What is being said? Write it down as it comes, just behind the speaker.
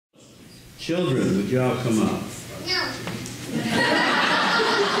Children, would you all come up? No.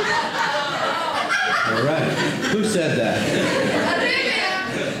 All right. Who said that?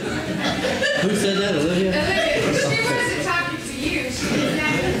 Who said that, Olivia? She wasn't talking to you. She didn't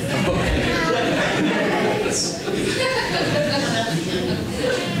have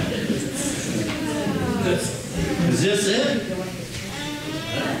Is this it?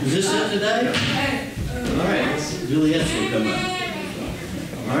 Is this it today? All right. Juliet's going to come up.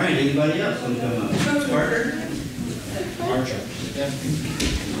 All right. Anybody else want to come up? Parker? Archer.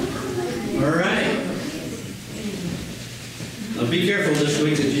 All right. Now be careful this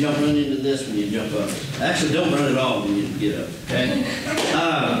week that you don't run into this when you jump up. Actually, don't run at all when you get up, okay?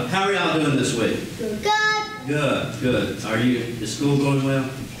 How are y'all doing this week? Good. Good, good. Is school going well?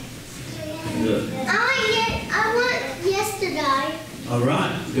 Good. I went yesterday. All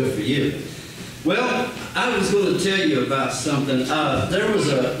right, good for you. Well, I was going to tell you about something.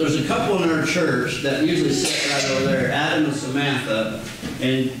 There's a couple in our church that usually sit right over there, Adam and Samantha,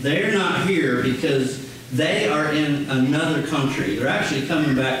 and they're not here because they are in another country. They're actually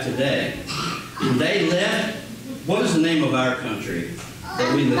coming back today. They left. What is the name of our country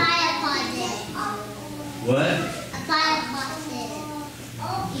that we live? What?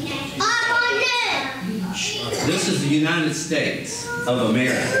 This is the United States of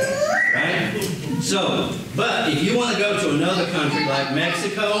America, right? So, but if you want to go to another country like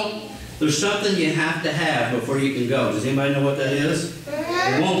Mexico, there's something you have to have before you can go. Does anybody know what that is?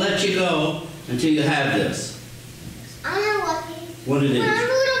 They won't let you go until you have this. I know what it is. I'm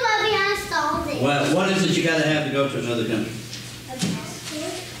little baby, I saw this. Well, what is it you got to have to go to another country? A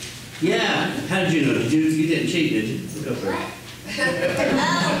passport? Yeah. How did you know? You didn't cheat, did you? Go for it. Oh,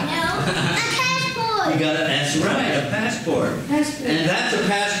 no. A passport. You got to, that's right, a passport. And that's a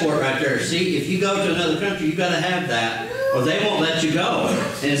passport right there. See, if you go to another country, you got to have that, or they won't let you go.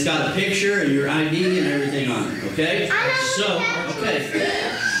 And it's got a picture and your ID and everything on it. Okay? So, okay.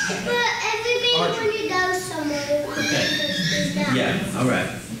 But everything when you go somewhere. Okay. Yeah. All right.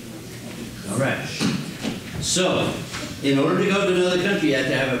 All right. So, in order to go to another country, you have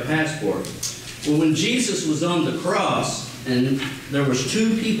to have a passport. Well, when Jesus was on the cross, and there was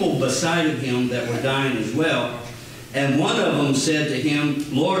two people beside of him that were dying as well, and one of them said to him,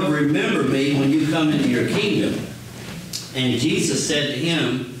 "Lord, remember me when you come into your kingdom." And Jesus said to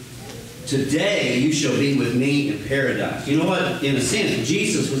him, "Today you shall be with me in paradise." You know what? In a sense,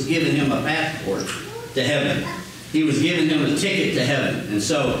 Jesus was giving him a passport to heaven. He was giving him a ticket to heaven. And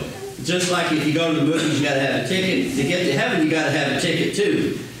so, just like if you go to the movies, you got to have a ticket. To get to heaven, you got to have a ticket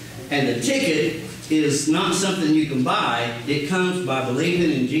too. And the ticket is not something you can buy. It comes by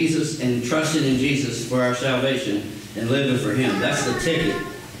believing in Jesus and trusting in Jesus for our salvation and living for him. That's the ticket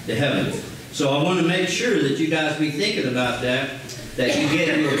to heaven. So I want to make sure that you guys be thinking about that you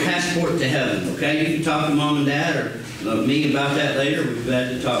get your passport to heaven, okay? You can talk to Mom and Dad or me about that later. We'd be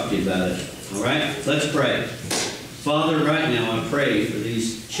glad to talk to you about it, all right? Let's pray. Father, right now I pray for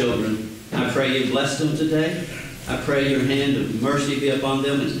these children. I pray you bless them today. I pray your hand of mercy be upon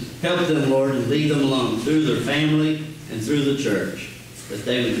them and help them, Lord, and lead them along through their family and through the church, that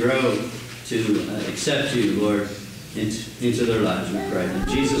they would grow to accept you, Lord, into their lives, we pray. In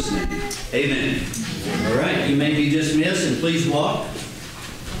Jesus' name, amen. All right, you may be dismissed, and please walk.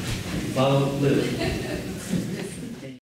 Follow Lily.